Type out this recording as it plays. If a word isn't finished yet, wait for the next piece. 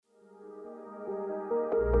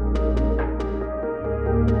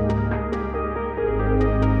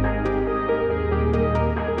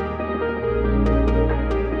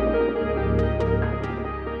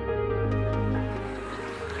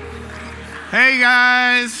Hey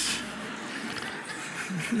guys,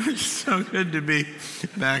 it's so good to be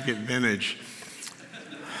back at Vintage.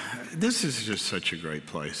 This is just such a great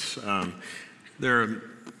place. There are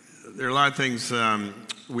a lot of things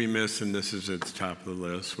we miss, and this is at the top of the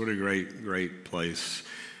list. What a great place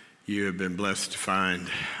you have been blessed to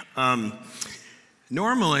find.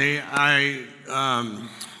 Normally,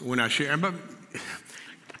 when I share, but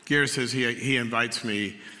Gary says he invites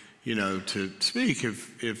me, to speak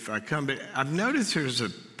if I come. But I've noticed there's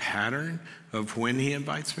a pattern of when he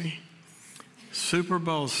invites me. Super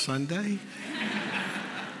Bowl Sunday.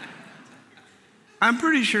 I'm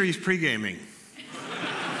pretty sure he's pre-gaming.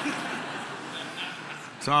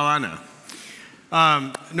 That's all I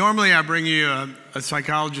know. Normally I bring you a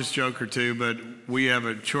psychologist joke or two, but we have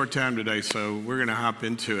a short time today, so we're going to hop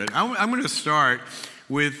into it. I'm going to start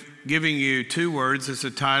with giving you two words as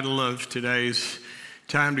the title of today's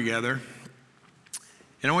time together.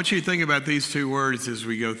 And I want you to think about these two words as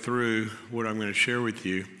we go through what I'm going to share with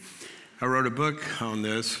you. I wrote a book on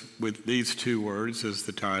this with these two words as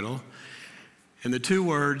the title. And the two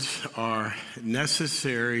words are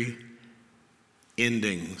necessary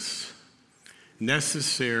endings.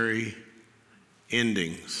 Necessary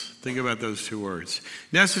endings. Think about those two words.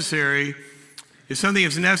 Necessary, if something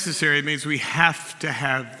is necessary, it means we have to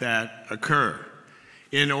have that occur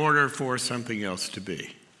in order for something else to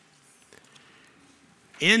be.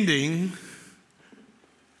 Ending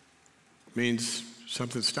means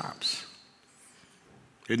something stops.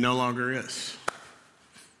 It no longer is.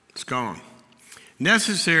 It's gone.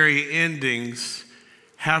 Necessary endings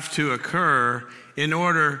have to occur in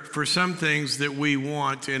order for some things that we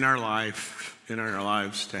want in our lives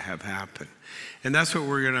to have happen. And that's what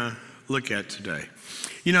we're going to look at today.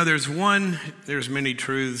 There's many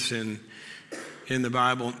truths in the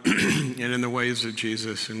Bible and in the ways of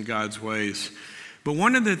Jesus and God's ways. But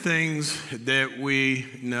one of the things that we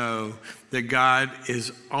know that God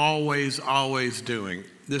is always doing,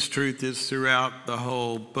 this truth is throughout the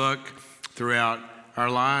whole book, throughout our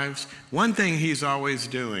lives. One thing he's always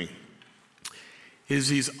doing is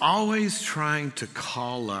he's always trying to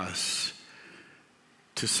call us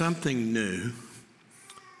to something new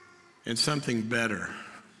and something better.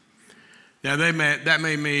 Now, that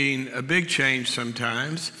may mean a big change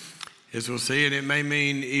sometimes, as we'll see, and it may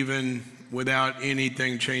mean even without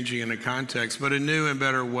anything changing in the context, but a new and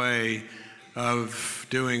better way of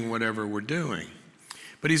doing whatever we're doing.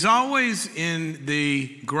 But he's always in the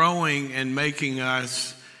growing and making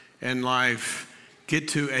us in life get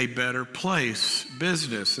to a better place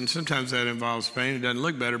business. And sometimes that involves pain. It doesn't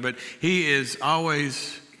look better, but he is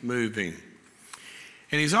always moving.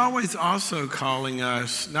 And he's always also calling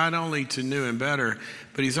us not only to new and better,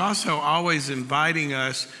 but he's also always inviting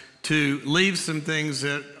us to leave some things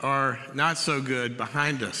that are not so good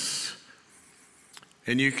behind us.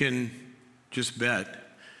 And you can just bet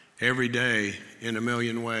every day in a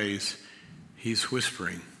million ways, he's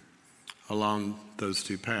whispering along those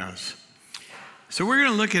two paths. So we're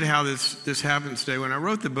going to look at how this happens today. When I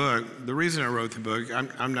wrote the book, the reason I wrote the book,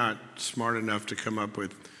 I'm not smart enough to come up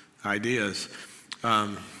with ideas.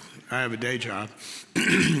 I have a day job,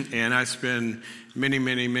 and I spend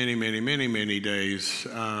many days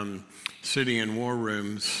sitting in war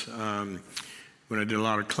rooms. When I did a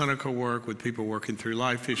lot of clinical work with people working through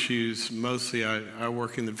life issues, mostly I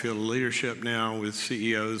work in the field of leadership now with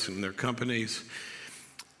CEOs and their companies.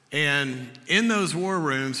 And in those war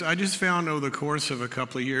rooms, I just found over the course of a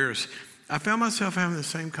couple of years, I found myself having the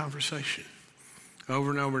same conversation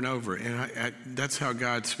over and over and over. And that's how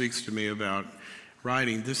God speaks to me about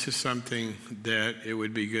writing. This is something that it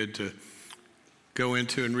would be good to go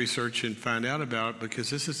into and research and find out about,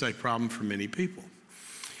 because this is a problem for many people.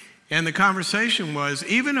 And the conversation was,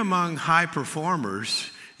 even among high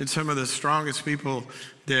performers and some of the strongest people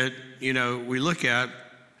that, we look at,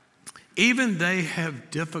 even they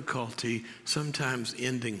have difficulty sometimes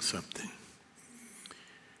ending something.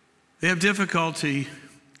 They have difficulty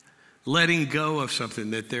letting go of something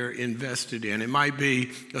that they're invested in. It might be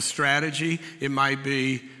a strategy. It might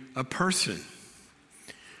be a person.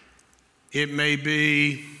 It may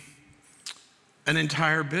be an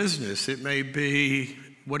entire business. It may be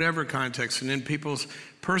whatever context. And in people's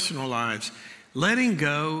personal lives, letting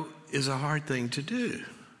go is a hard thing to do.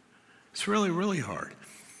 It's really hard.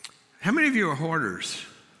 How many of you are hoarders?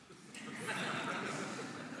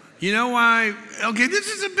 You know why? Okay, this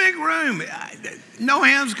is a big room. No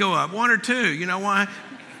hands go up, one or two. You know why?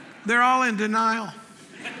 They're all in denial.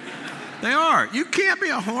 They are. You can't be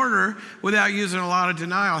a hoarder without using a lot of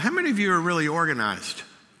denial. How many of you are really organized?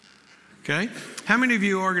 Okay? How many of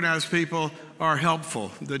you organized people are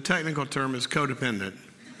helpful? The technical term is codependent.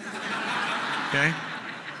 okay?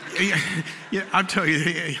 Yeah, I'll tell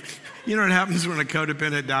you, you know what happens when a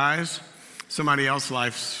codependent dies? Somebody else's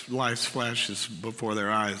life flashes before their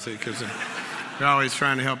eyes because they're always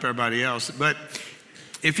trying to help everybody else. But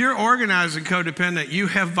if you're organized and codependent, you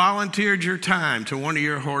have volunteered your time to one of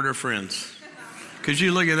your hoarder friends. Because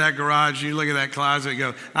you look at that garage, you look at that closet and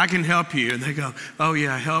go, I can help you. And they go, oh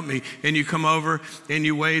yeah, help me. And you come over and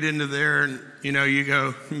you wade into there and you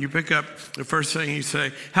go, and you pick up the first thing you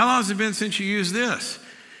say, how long has it been since you used this?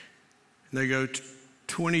 And they go,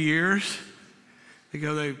 20 years. They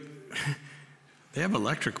go, they have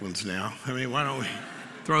electric ones now. I mean, why don't we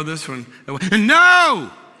throw this one away?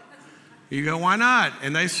 No! You go, why not?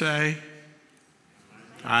 And they say,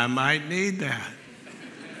 I might need that.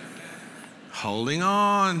 Holding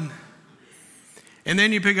on. And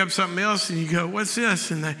then you pick up something else and you go, what's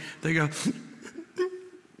this? And they go,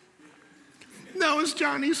 that was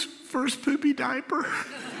Johnny's first poopy diaper.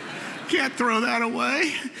 Can't throw that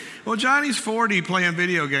away. Well, Johnny's 40 playing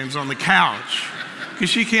video games on the couch because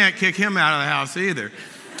she can't kick him out of the house either.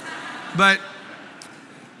 But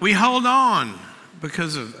we hold on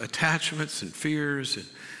because of attachments and fears, and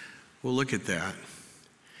we'll look at that.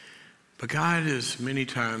 But God is many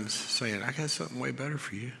times saying, I got something way better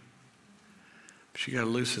for you. But you got to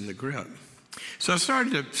loosen the grip. So I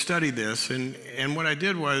started to study this, and what I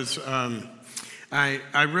did was I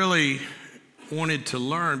really wanted to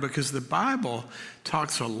learn, because the Bible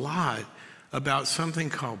talks a lot about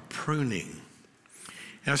something called pruning.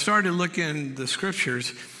 And I started to look in the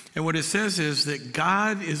scriptures, and what it says is that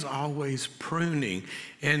God is always pruning.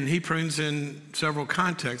 And he prunes in several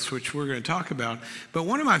contexts, which we're going to talk about. But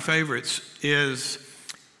one of my favorites is,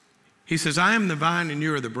 he says, I am the vine and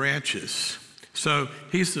you are the branches. So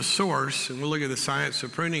he's the source, and we'll look at the science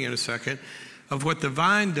of pruning in a second, of what the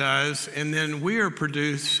vine does, and then we are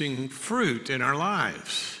producing fruit in our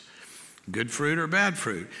lives. Good fruit or bad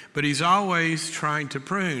fruit. But he's always trying to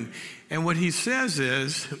prune. And what he says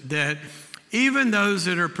is that even those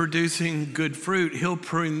that are producing good fruit, he'll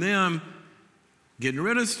prune them, getting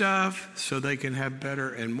rid of stuff so they can have better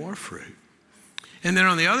and more fruit. And then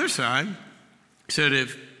on the other side, he said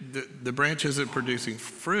if the branch isn't producing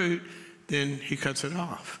fruit, then he cuts it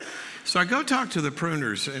off. So I go talk to the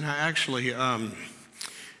pruners, and I actually,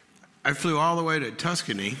 I flew all the way to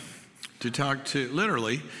Tuscany to talk to,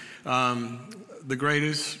 literally, the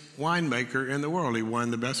greatest winemaker in the world. He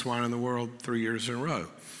won the best wine in the world 3 years in a row.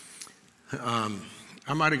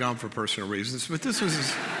 I might have gone for personal reasons, but this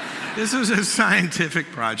was a scientific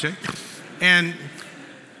project. And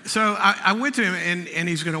so I went to him, and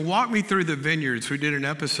he's going to walk me through the vineyards. We did an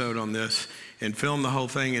episode on this and filmed the whole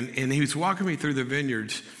thing, and he was walking me through the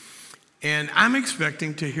vineyards. And I'm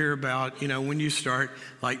expecting to hear about, when you start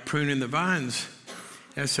like pruning the vines.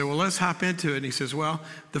 And I said, well, let's hop into it. And he says, well,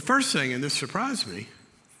 the first thing, and this surprised me,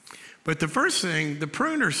 but the first thing the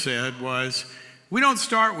pruner said was, we don't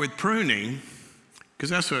start with pruning,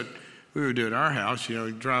 because that's what we would do at our house.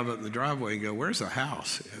 We'd drive up in the driveway and go, where's the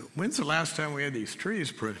house? When's the last time we had these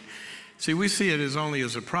trees pruned? See, we see it as only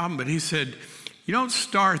as a problem, but he said, you don't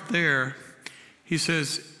start there. He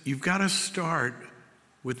says, you've got to start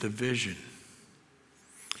with the vision.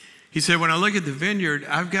 He said, when I look at the vineyard,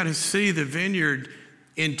 I've got to see the vineyard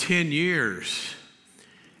in 10 years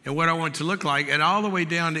and what I want it to look like, and all the way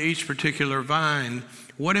down to each particular vine.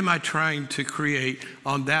 What am I trying to create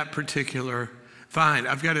on that particular vine?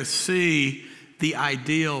 I've got to see the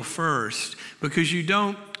ideal first, because you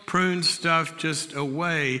don't prune stuff just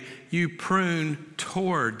away. You prune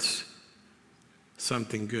towards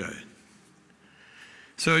something good.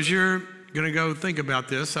 So as you're going to go think about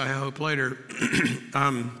this, I hope later,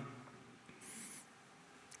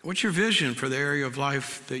 what's your vision for the area of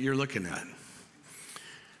life that you're looking at?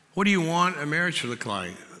 What do you want a marriage to look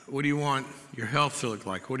like? What do you want your health to look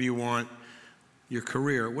like? What do you want your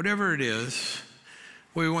career? Whatever it is,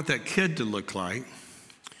 what do you want that kid to look like?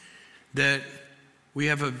 That we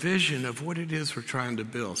have a vision of what it is we're trying to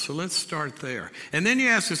build. So let's start there. And then you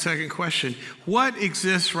ask the second question, what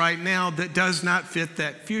exists right now that does not fit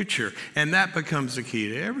that future? And that becomes the key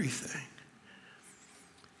to everything.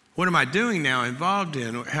 What am I doing now, involved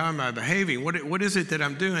in? How am I behaving? What is it that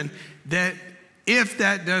I'm doing that if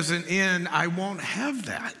that doesn't end, I won't have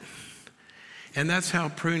that? And that's how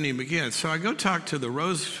pruning begins. So I go talk to the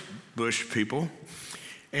rose bush people,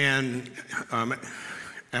 and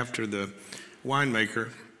after the winemaker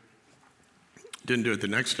didn't do it the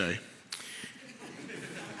next day.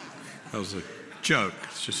 That was a joke.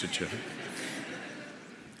 It's just a joke.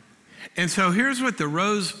 And so here's what the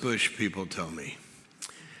rose bush people told me.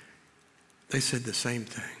 They said the same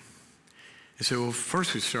thing. They said, well,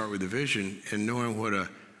 first we start with the vision and knowing what a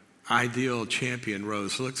ideal champion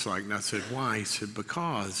rose looks like. And I said, why? He said,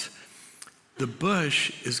 because the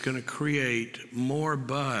bush is going to create more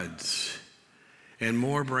buds and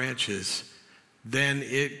more branches than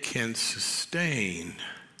it can sustain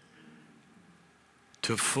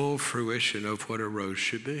to full fruition of what a rose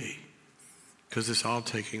should be, because it's all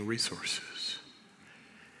taking resources.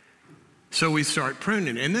 So we start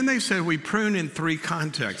pruning. And then they said we prune in 3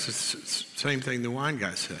 contexts. It's the same thing the wine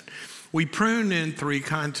guy said. We prune in 3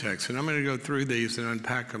 contexts. And I'm going to go through these and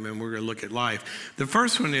unpack them, and we're going to look at life. The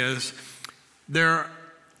first one is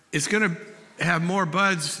it's going to have more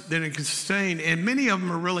buds than it can sustain, and many of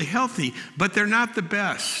them are really healthy, but they're not the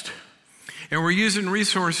best. And we're using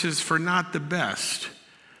resources for not the best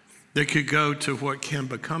that could go to what can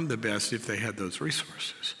become the best if they had those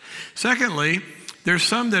resources. Secondly, there's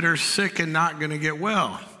some that are sick and not going to get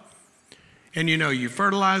well. And you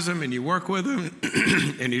fertilize them and you work with them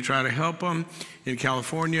and you try to help them. In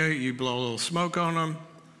California, you blow a little smoke on them.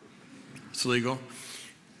 It's legal.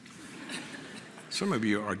 Some of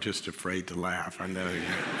you are just afraid to laugh, I know.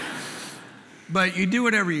 But you do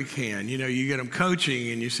whatever you can. You get them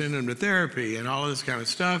coaching and you send them to therapy and all this kind of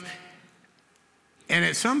stuff. And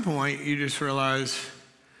at some point, you just realize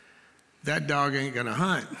that dog ain't going to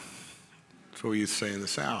hunt. That's what we used to say in the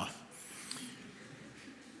South.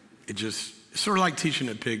 It's sort of like teaching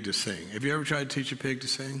a pig to sing. Have you ever tried to teach a pig to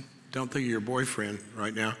sing? Don't think of your boyfriend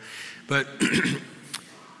right now. But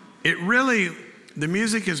the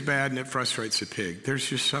music is bad and it frustrates a pig. There's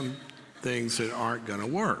just some things that aren't going to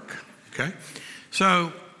work. Okay?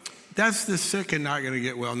 So that's the sick and not going to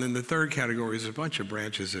get well. And then the third category is a bunch of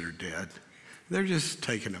branches that are dead. They're just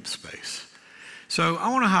taking up space. So I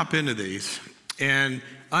want to hop into these and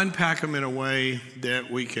unpack them in a way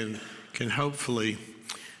that we can hopefully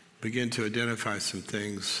begin to identify some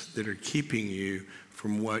things that are keeping you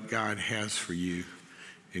from what God has for you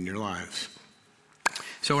in your lives.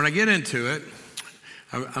 So when I get into it,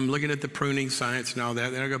 I'm looking at the pruning science and all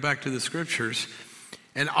that. Then I go back to the scriptures.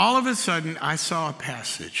 And all of a sudden, I saw a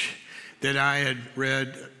passage that I had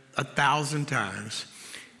read 1,000 times.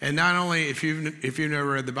 And not only, if you've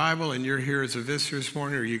never read the Bible and you're here as a visitor this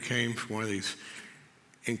morning, or you came from one of these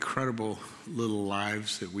incredible little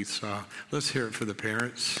lives that we saw, let's hear it for the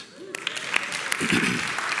parents.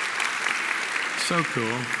 So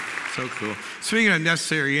cool, so cool. Speaking of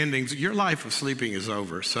necessary endings, your life of sleeping is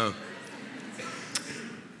over. So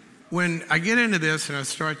when I get into this and I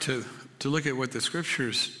start to look at what the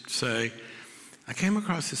scriptures say, I came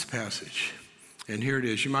across this passage. And here it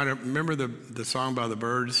is. You might remember the song by the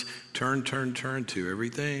Byrds, turn, turn, turn to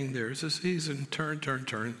everything. There's a season, turn, turn,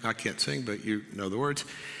 turn. I can't sing, but you know the words.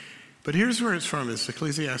 But here's where it's from. It's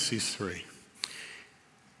Ecclesiastes 3.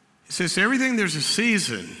 It says, to everything there's a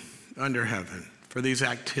season under heaven for these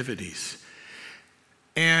activities.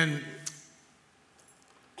 And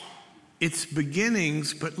it's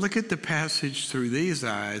beginnings, but look at the passage through these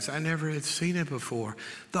eyes. I never had seen it before.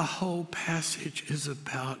 The whole passage is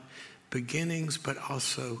about beginnings, but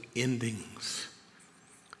also endings.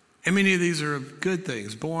 And many of these are good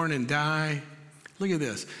things, born and die. Look at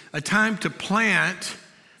this. A time to plant,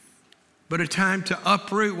 but a time to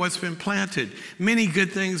uproot what's been planted. Many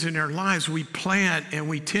good things in our lives, we plant and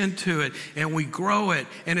we tend to it and we grow it,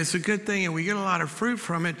 and it's a good thing and we get a lot of fruit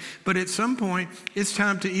from it. But at some point, it's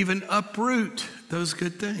time to even uproot those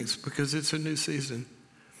good things because it's a new season.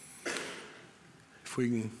 If we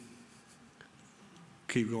can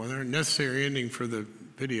keep going there. Necessary ending for the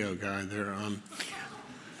video guy there.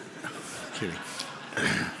 Kidding.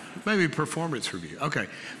 Maybe performance review. Okay.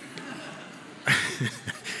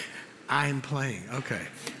 I'm playing. Okay.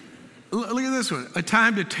 Look at this one. A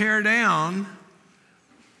time to tear down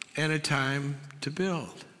and a time to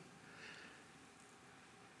build.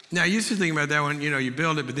 Now, I used to think about that one, you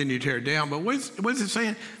build it, but then you tear it down. But what's it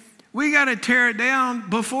saying? We got to tear it down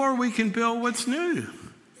before we can build what's new.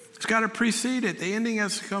 It's got to precede it. The ending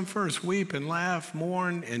has to come first. Weep and laugh,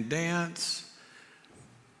 mourn and dance.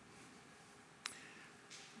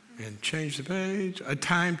 And change the page. A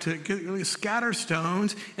time to scatter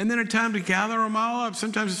stones, and then a time to gather them all up.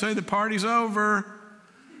 Sometimes they say the party's over.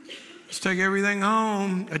 Let's take everything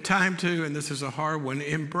home. A time to, and this is a hard one,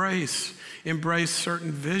 embrace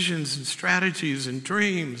certain visions and strategies and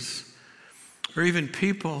dreams, or even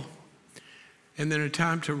people. And then a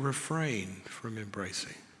time to refrain from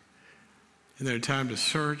embracing. And then a time to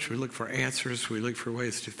search. We look for answers. We look for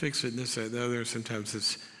ways to fix it, and this, that, and the other. Sometimes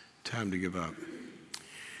it's time to give up.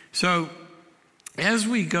 So as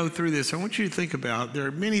we go through this, I want you to think about there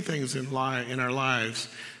are many things in our lives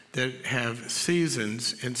that have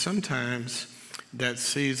seasons, and sometimes that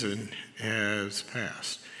season has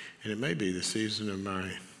passed. And it may be the season of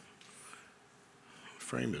my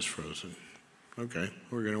frame is frozen. Okay,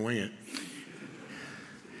 we're going to wing it.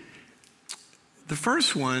 The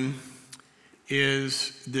first one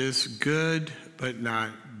is this good but not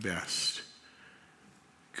best.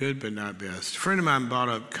 Good but not best. A friend of mine bought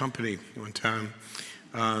a company one time.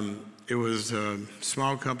 It was a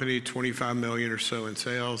small company, 25 million or so in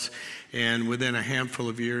sales. And within a handful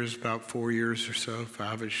of years, about 4 years or so,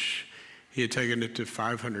 5-ish, he had taken it to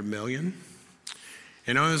 500 million.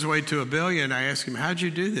 And on his way to $1 billion, I asked him, how'd you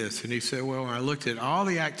do this? And he said, well, I looked at all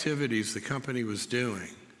the activities the company was doing.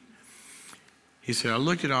 He said, I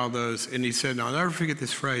looked at all those, and he said, and I'll never forget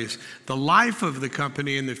this phrase, the life of the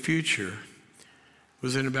company in the future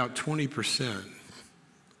was in about 20%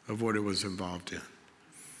 of what it was involved in.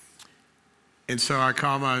 And so I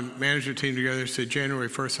called my management team together and said, January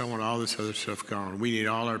 1st, I want all this other stuff gone. We need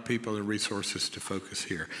all our people and resources to focus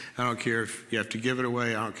here. I don't care if you have to give it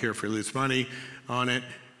away. I don't care if we lose money on it,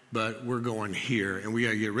 but we're going here, and we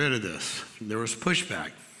got to get rid of this. And there was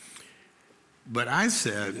pushback. But I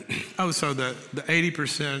said, oh, so the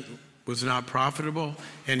 80% was not profitable,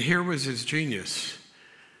 and here was his genius.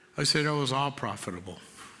 I said, oh, it was all profitable.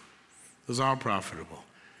 It was all profitable.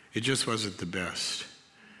 It just wasn't the best.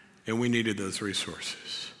 And we needed those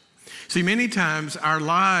resources. See, many times our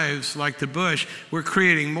lives, like the bush, we're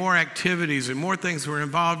creating more activities and more things we're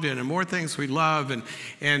involved in and more things we love.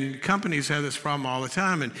 And companies have this problem all the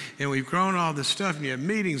time. And we've grown all this stuff, and you have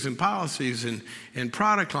meetings and policies and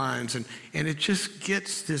product lines, and it just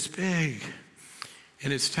gets this big.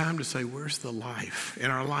 And it's time to say, where's the life?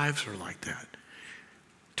 And our lives are like that.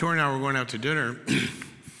 Tori and I were going out to dinner,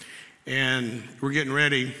 and we're getting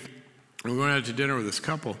ready. We're going out to dinner with this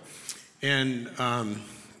couple, and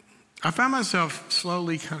I found myself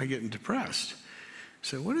slowly kind of getting depressed. I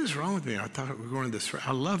said, what is wrong with me? I thought we were going to this.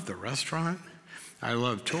 I love the restaurant. I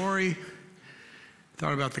love Tori.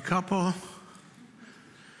 Thought about the couple.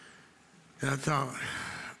 And I thought,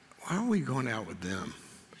 why aren't we going out with them?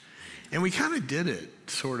 And we kind of did it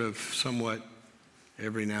sort of somewhat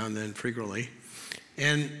every now and then, frequently.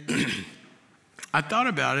 And I thought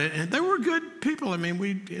about it, and they were good people. I mean,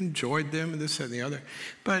 we enjoyed them and this, that, and the other.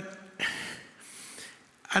 But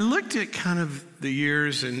I looked at kind of the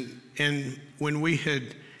years, and when we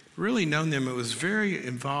had really known them, it was very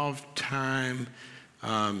involved time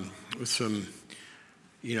with some,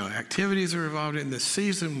 activities that were involved in. The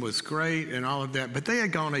season was great and all of that, but they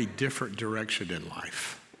had gone a different direction in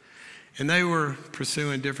life. And they were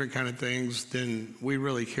pursuing different kind of things than we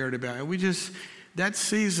really cared about. And that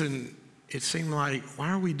season, it seemed like, why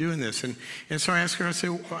are we doing this? And so I asked her, I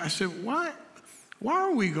said, why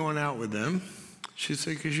are we going out with them? She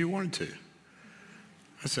said, because you wanted to.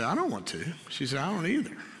 I said, I don't want to. She said, I don't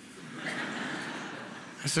either.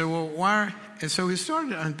 I said, well, why? And so we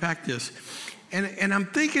started to unpack this. And I'm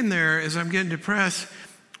thinking there, as I'm getting depressed,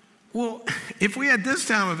 well, if we had this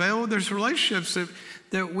time available, there's relationships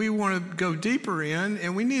that we want to go deeper in,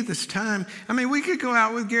 and we need this time. I mean, we could go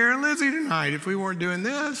out with Gary and Lizzie tonight if we weren't doing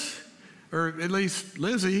this. Or at least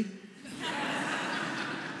Lizzie.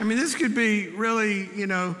 I mean, this could be really,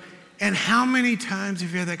 and how many times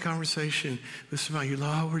have you had that conversation with somebody you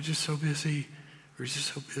love? Oh, we're just so busy. We're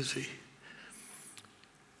just so busy.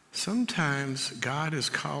 Sometimes God is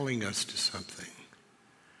calling us to something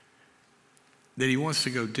that he wants to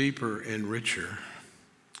go deeper and richer.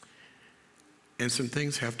 And some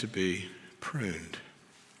things have to be pruned.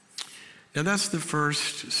 Now, that's the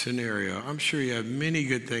first scenario. I'm sure you have many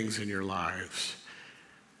good things in your lives,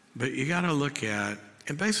 but you got to look at,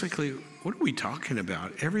 and basically, what are we talking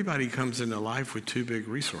about? Everybody comes into life with two big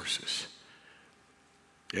resources.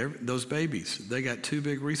 Those babies, they got two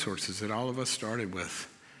big resources that all of us started with.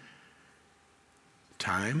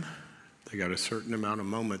 Time, they got a certain amount of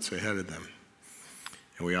moments ahead of them.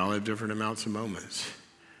 And we all have different amounts of moments.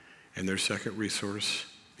 And their second resource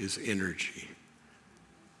is energy.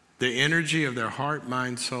 The energy of their heart,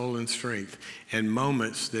 mind, soul, and strength, and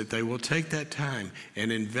moments that they will take that time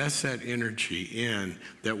and invest that energy in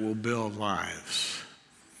that will build lives.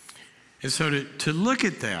 And so to look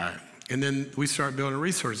at that, and then we start building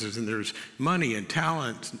resources, and there's money and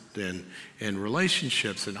talent and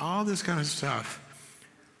relationships and all this kind of stuff.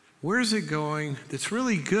 Where's it going? That's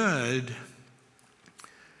really good,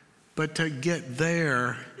 but to get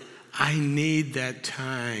there, I need that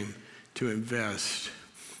time to invest.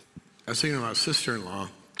 I was thinking about my sister-in-law.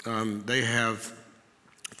 They have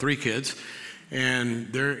 3 kids,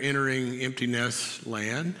 and they're entering empty nest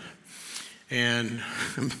land. And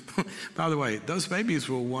by the way, those babies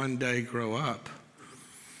will one day grow up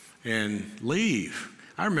and leave.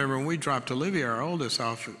 I remember when we dropped Olivia, our oldest,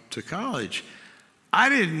 off to college. I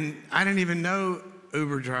didn't even know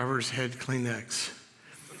Uber drivers had Kleenex.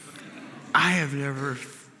 I have never,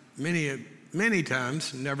 many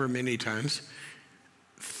times, never many times,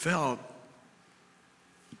 felt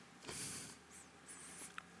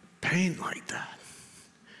pain like that.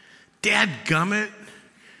 Dadgummit,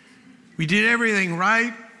 we did everything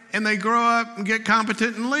right, and they grow up and get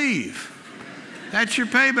competent and leave. That's your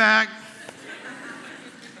payback.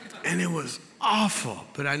 And it was awful,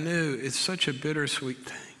 but I knew it's such a bittersweet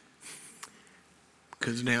thing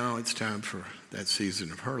because now it's time for that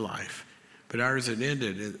season of her life. But ours had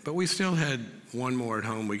ended, but we still had one more at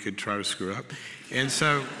home we could try to screw up. And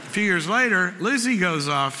so a few years later, Lucy goes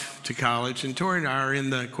off to college, and Tori and I are in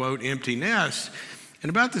the, quote, empty nest. And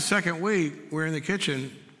about the second week, we're in the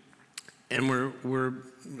kitchen, and we're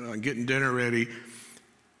getting dinner ready.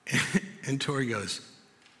 And Tori goes,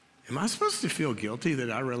 am I supposed to feel guilty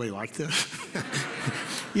that I really like this?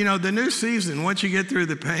 You know, the new season, once you get through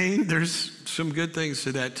the pain, there's some good things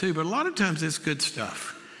to that too. But a lot of times it's good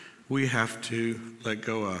stuff we have to let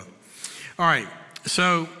go of. All right,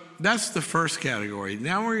 so that's the first category.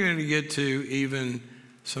 Now we're going to get to even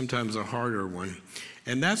sometimes a harder one.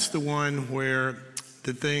 And that's the one where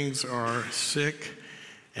the things are sick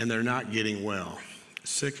and they're not getting well.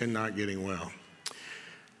 Sick and not getting well.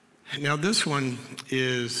 Now this one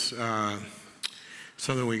is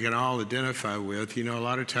something we can all identify with. You know, a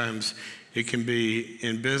lot of times it can be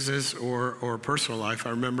in business or personal life.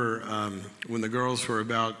 I remember when the girls were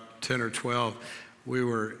about 10 or 12, we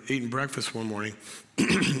were eating breakfast one morning,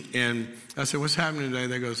 and I said, what's happening today?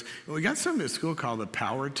 They goes, well, we got something at school called the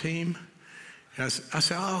Power Team. And I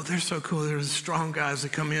said, oh, they're so cool. There's strong guys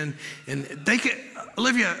that come in, and they can,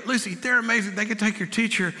 Olivia, Lucy, they're amazing. They could take your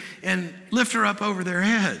teacher and lift her up over their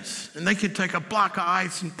heads, and they could take a block of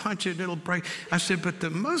ice and punch it, and it'll break. I said, but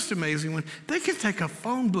the most amazing one, they could take a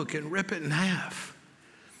phone book and rip it in half.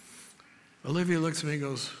 Olivia looks at me and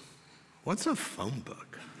goes, what's a phone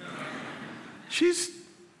book? She's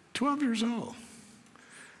 12 years old.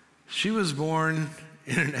 She was born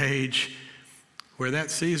in an age where that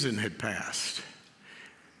season had passed.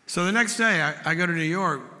 So the next day, I go to New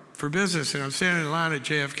York for business, and I'm standing in line at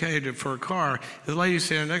JFK for a car. The lady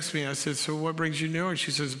standing next to me, I said, so what brings you to New York?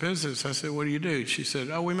 She says, business. I said, what do you do? She said,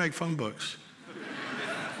 oh, we make phone books.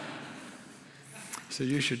 I said,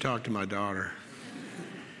 you should talk to my daughter.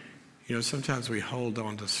 You know, sometimes we hold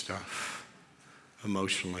on to stuff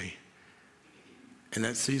emotionally, and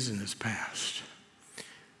that season has passed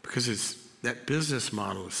because that business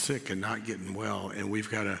model is sick and not getting well, and we've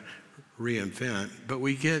got to reinvent. But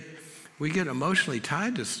we get emotionally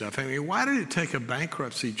tied to stuff. I mean, why did it take a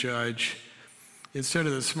bankruptcy judge instead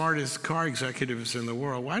of the smartest car executives in the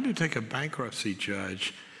world? Why did it take a bankruptcy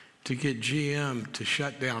judge to get GM to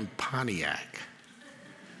shut down Pontiac?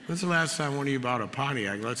 When's the last time one of you bought a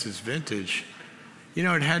Pontiac? Unless it's vintage. You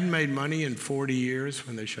know, it hadn't made money in 40 years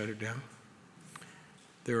when they shut it down.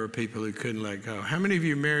 There were people who couldn't let go. How many of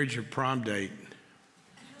you married your prom date?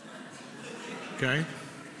 Okay.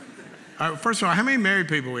 All right, first of all, how many married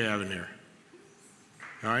people we have in here?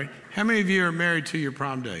 All right. How many of you are married to your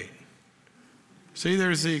prom date? See,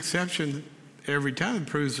 there's the exception every time. It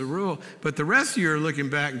proves the rule. But the rest of you are looking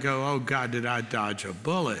back and go, oh, God, did I dodge a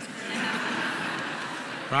bullet?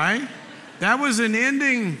 Right? That was an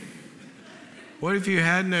ending. What if you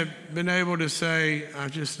hadn't have been able to say, I'm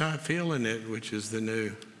just not feeling it, which is the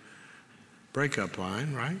new breakup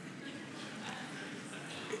line, right?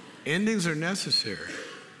 Endings are necessary.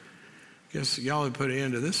 Guess y'all would put an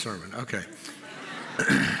end to this sermon. Okay.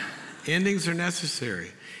 Endings are necessary.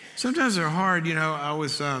 Sometimes they're hard, you know.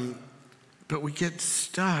 But we get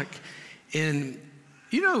stuck in,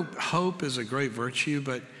 you know, hope is a great virtue,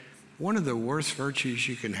 but one of the worst virtues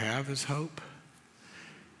you can have is hope.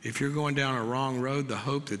 If you're going down a wrong road, the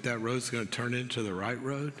hope that road's going to turn into the right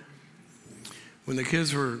road. When the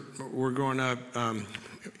kids were growing up,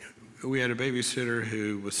 we had a babysitter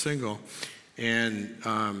who was single,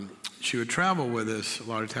 and she would travel with us a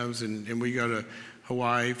lot of times, and we go to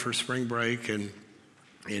Hawaii for spring break, and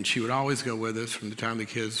she would always go with us from the time the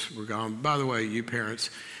kids were gone. By the way, you parents,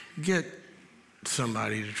 get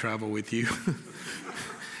somebody to travel with you.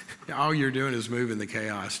 All you're doing is moving the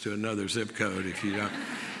chaos to another zip code if you don't.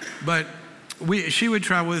 But she would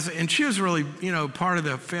travel with us, and she was really, you know, part of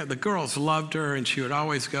the girls loved her, and she would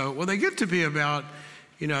always go. Well, they get to be about,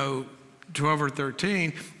 you know, 12 or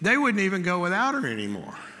 13. They wouldn't even go without her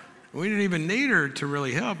anymore. We didn't even need her to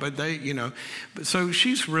really help, but they, you know. So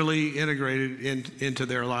she's really integrated into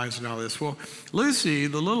their lives and all this. Well, Lucy,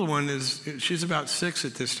 the little one, she's about 6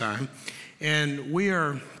 at this time, and we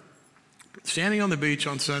are standing on the beach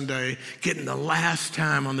on Sunday, getting the last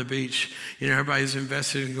time on the beach. You know, everybody's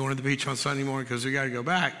invested in going to the beach on Sunday morning because we got to go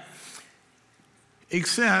back.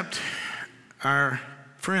 Except our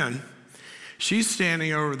friend, she's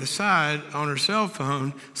standing over the side on her cell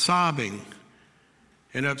phone, sobbing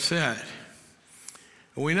and upset.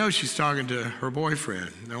 And we know she's talking to her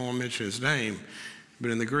boyfriend. I won't mention his name,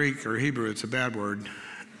 but in the Greek or Hebrew, it's a bad word.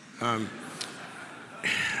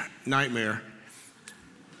 Nightmare.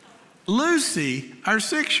 Lucy, our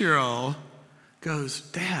 6-year-old, goes,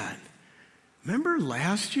 Dad, remember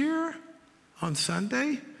last year on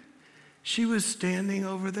Sunday? She was standing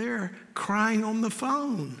over there crying on the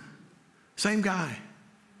phone. Same guy.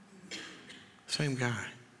 Same guy.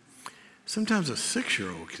 Sometimes a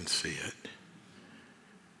 6-year-old can see it,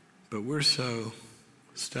 but we're so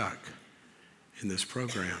stuck in this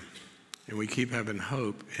program, and we keep having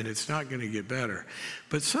hope, and it's not going to get better.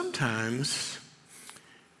 But sometimes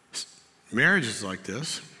marriage is like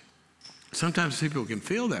this. Sometimes people can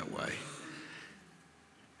feel that way.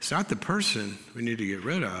 It's not the person we need to get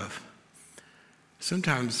rid of.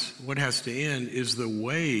 Sometimes what has to end is the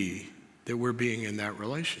way that we're being in that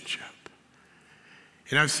relationship.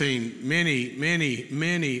 And I've seen many, many,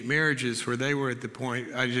 many marriages where they were at the point,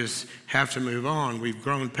 I just have to move on. We've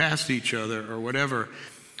grown past each other or whatever,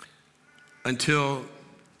 until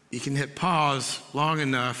you can hit pause long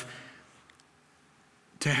enough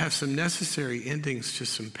to have some necessary endings to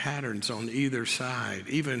some patterns on either side,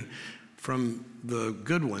 even from the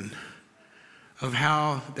good one, of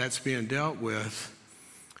how that's being dealt with.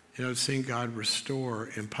 I've seen God restore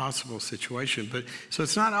impossible situations. But so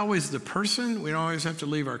it's not always the person. We don't always have to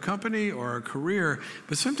leave our company or our career,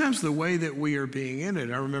 but sometimes the way that we are being in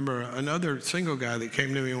it. I remember another single guy that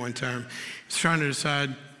came to me one time. He was trying to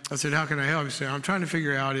decide. I said, how can I help? He said, I'm trying to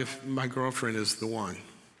figure out if my girlfriend is the one.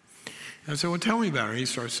 And I said, well, tell me about her. And he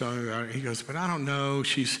starts telling me about it. He goes, but I don't know.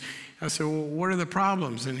 I said, well, what are the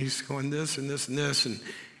problems? And he's going this and this and this.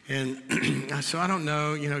 And I said, I don't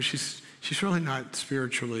know. She's really not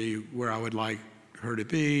spiritually where I would like her to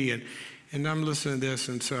be. And I'm listening to this.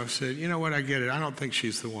 And so I said, you know what? I get it. I don't think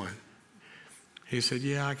she's the one. He said,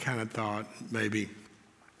 yeah, I kind of thought maybe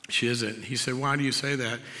she isn't. He said, why do you say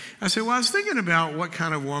that? I said, well, I was thinking about what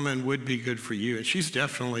kind of woman would be good for you. And she's not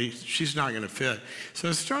going to fit. So I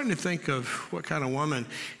was starting to think of what kind of woman.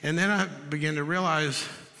 And then I began to realize,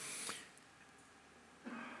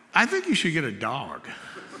 I think you should get a dog.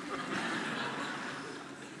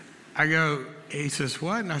 He says,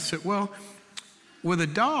 what? And I said, well, with a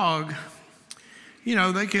dog,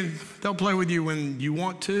 they'll play with you when you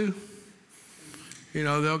want to.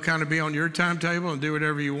 They'll kind of be on your timetable and do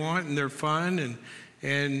whatever you want, and they're fun,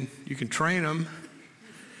 and you can train them.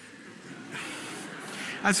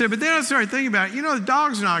 I said, but then I started thinking about, the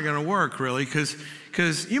dog's not going to work really,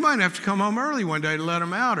 because you might have to come home early one day to let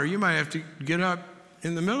them out, or you might have to get up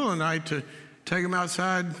in the middle of the night to take them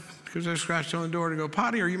outside because they're scratched on the door to go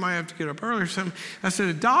potty, or you might have to get up early or something. I said,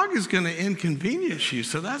 a dog is going to inconvenience you,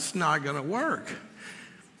 so that's not going to work.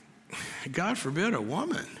 God forbid a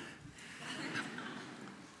woman.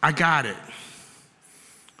 I got it.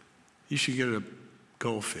 You should get a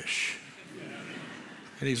goldfish.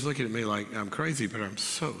 And he's looking at me like I'm crazy, but I'm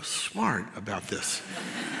so smart about this.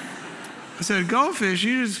 I said, goldfish,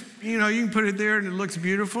 you can put it there and it looks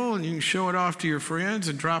beautiful and you can show it off to your friends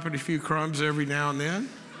and drop it a few crumbs every now and then.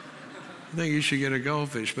 I think you should get a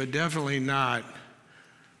goldfish, but definitely not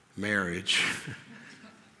marriage.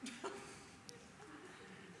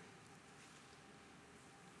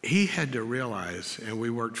 He had to realize, and we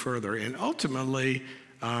worked further, and ultimately,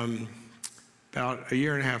 about a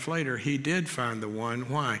year and a half later, he did find the one.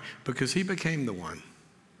 Why? Because he became the one.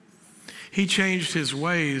 He changed his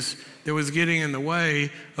ways that was getting in the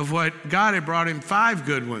way of what God had brought him 5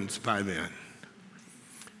 good ones by then.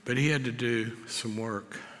 But he had to do some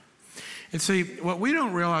work. And see, what we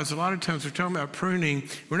don't realize a lot of times we're talking about pruning.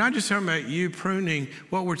 We're not just talking about you pruning.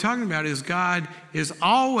 What we're talking about is God is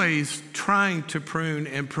always trying to prune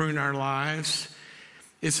and prune our lives.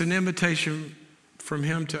 It's an invitation from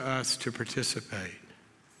him to us to participate.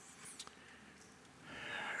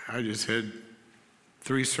 I just had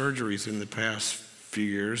 3 surgeries in the past few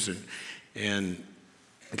years and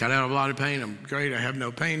got out of a lot of pain. I'm great. I have no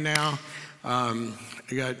pain now. I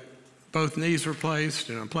got both knees replaced,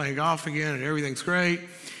 and I'm playing golf again, and everything's great.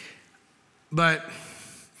 But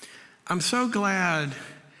I'm so glad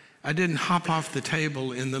I didn't hop off the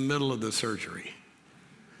table in the middle of the surgery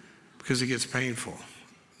because it gets painful.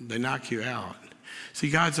 They knock you out. See,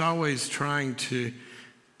 God's always trying to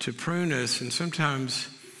prune us, and sometimes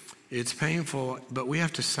it's painful, but we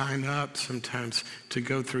have to sign up sometimes to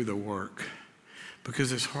go through the work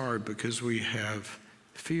because it's hard, because we have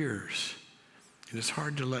fears. And it's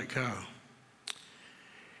hard to let go.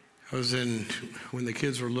 I was when the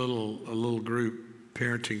kids were little, a little group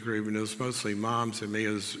parenting group, and it was mostly moms and me.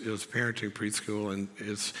 It was parenting preschool, and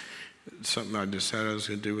it's something I decided I was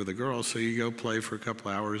going to do with the girls. So you go play for a couple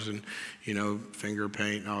hours and, finger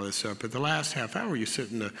paint and all this stuff. But the last half hour, you sit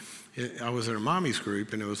I was in a mommy's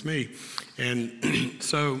group, and it was me. And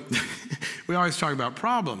so we always talk about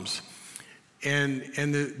problems. And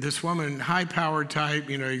this woman, high-powered type,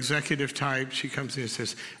 executive type, she comes in and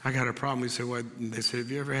says, I got a problem. We said, what? And they said,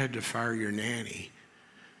 have you ever had to fire your nanny?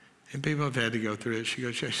 And people have had to go through it. She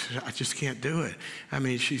goes, I just can't do it. I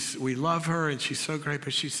mean, we love her, and she's so great,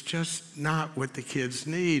 but she's just not what the kids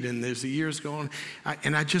need. And there's the years going,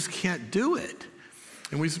 and I just can't do it.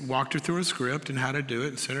 And we walked her through a script and how to do it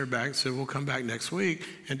and sent her back and said, we'll come back next week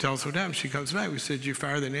and tell us what happened. She comes back. We said, did you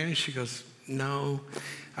fire the nanny? She goes, no,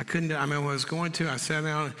 I couldn't. I was going to. I sat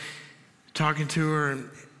down talking to her and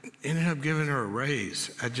ended up giving her a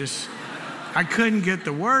raise. I couldn't get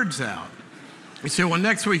the words out. He said, well,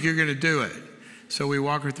 next week you're going to do it. So we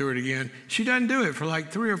walk her through it again. She doesn't do it for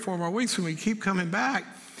like 3 or 4 more weeks when we keep coming back.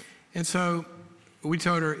 And so we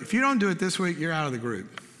told her, if you don't do it this week, you're out of the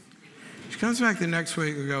group. She comes back the next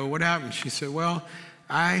week and we go, what happened? She said, well,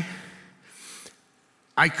 I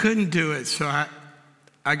couldn't do it, so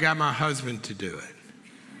I got my husband to do it.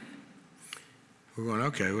 We're going,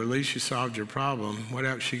 okay, well, at least you solved your problem. What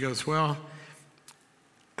else? She goes, well,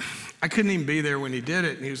 I couldn't even be there when he did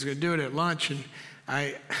it, and he was going to do it at lunch, and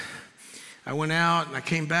I went out, and I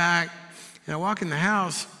came back, and I walk in the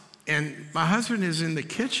house, and my husband is in the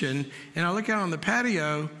kitchen, and I look out on the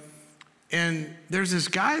patio, and there's this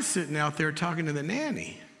guy sitting out there talking to the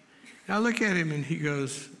nanny. And I look at him, and he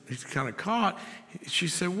goes, he's kind of caught. She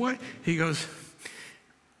said, what? He goes,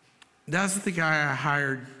 that's the guy I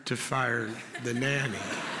hired to fire the nanny.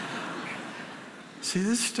 See,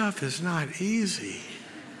 this stuff is not easy.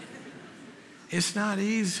 It's not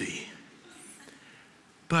easy.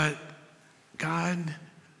 But God,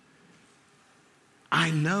 I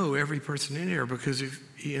know every person in here because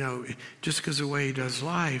just because of the way he does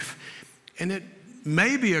life. And it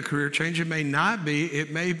may be a career change. It may not be.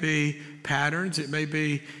 It may be patterns. It may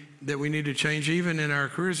be that we need to change even in our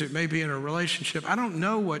careers. It may be in a relationship. I don't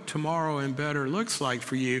know what tomorrow and better looks like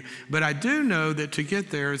for you, but I do know that to get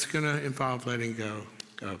there, it's going to involve letting go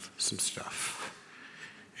of some stuff.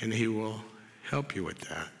 And he will help you with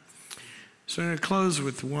that. So I'm going to close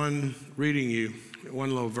with reading you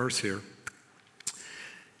one little verse here.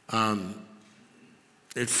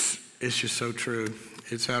 It's just so true.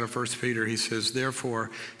 It's out of 1 Peter. He says,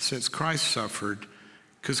 therefore, since Christ suffered,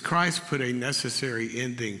 because Christ put a necessary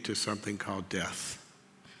ending to something called death.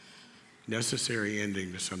 Necessary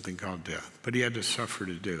ending to something called death. But he had to suffer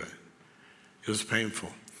to do it. It was painful.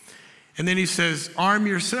 And then he says, arm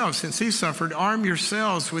yourselves. Since he suffered, arm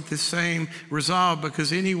yourselves with the same resolve,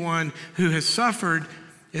 because anyone who has suffered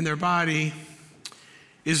in their body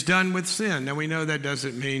is done with sin. Now we know that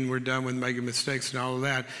doesn't mean we're done with making mistakes and all of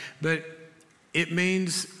that, but it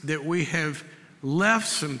means that we have left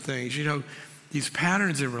some things, these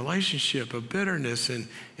patterns in relationship of bitterness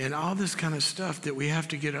and all this kind of stuff that we have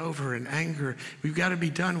to get over, and anger. We've got to be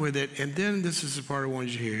done with it. And then this is the part I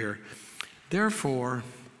wanted you to hear. Therefore,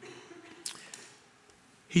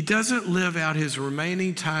 he doesn't live out his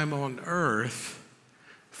remaining time on earth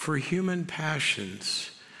for human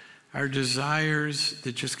passions, our desires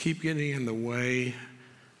that just keep getting in the way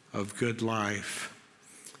of good life.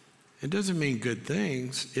 It doesn't mean good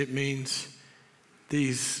things. It means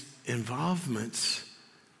these involvements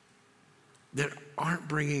that aren't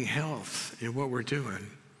bringing health in what we're doing.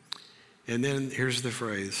 And then here's the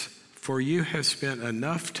phrase, for you have spent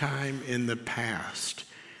enough time in the past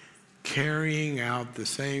carrying out the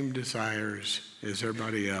same desires as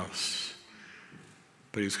everybody else.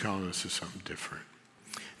 But he's calling us to something different.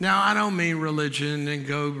 Now, I don't mean religion and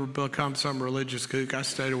go become some religious kook. I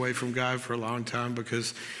stayed away from God for a long time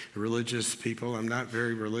because religious people, I'm not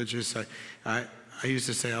very religious. I used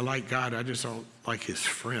to say, I like God, I just don't like his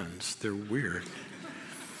friends. They're weird.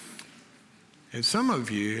 And some of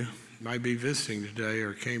you might be visiting today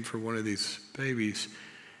or came for one of these babies.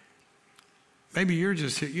 Maybe you're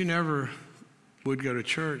just here. You never would go to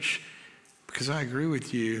church because I agree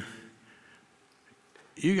with you.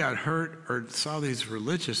 You got hurt or saw these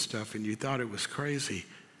religious stuff and you thought it was crazy,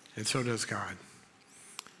 and so does God.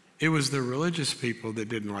 It was the religious people that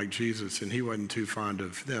didn't like Jesus, and he wasn't too fond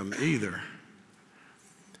of them either.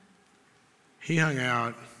 He hung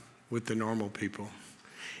out with the normal people,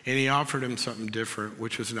 and he offered them something different,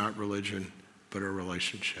 which was not religion, but a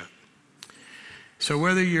relationship. So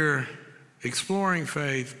whether you're exploring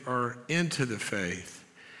faith or into the faith,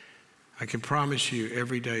 I can promise you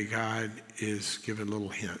every day God is giving little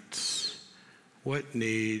hints, what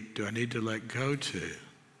need do I need to let go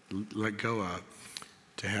of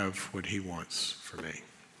to have what he wants for me?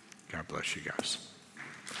 God bless you guys.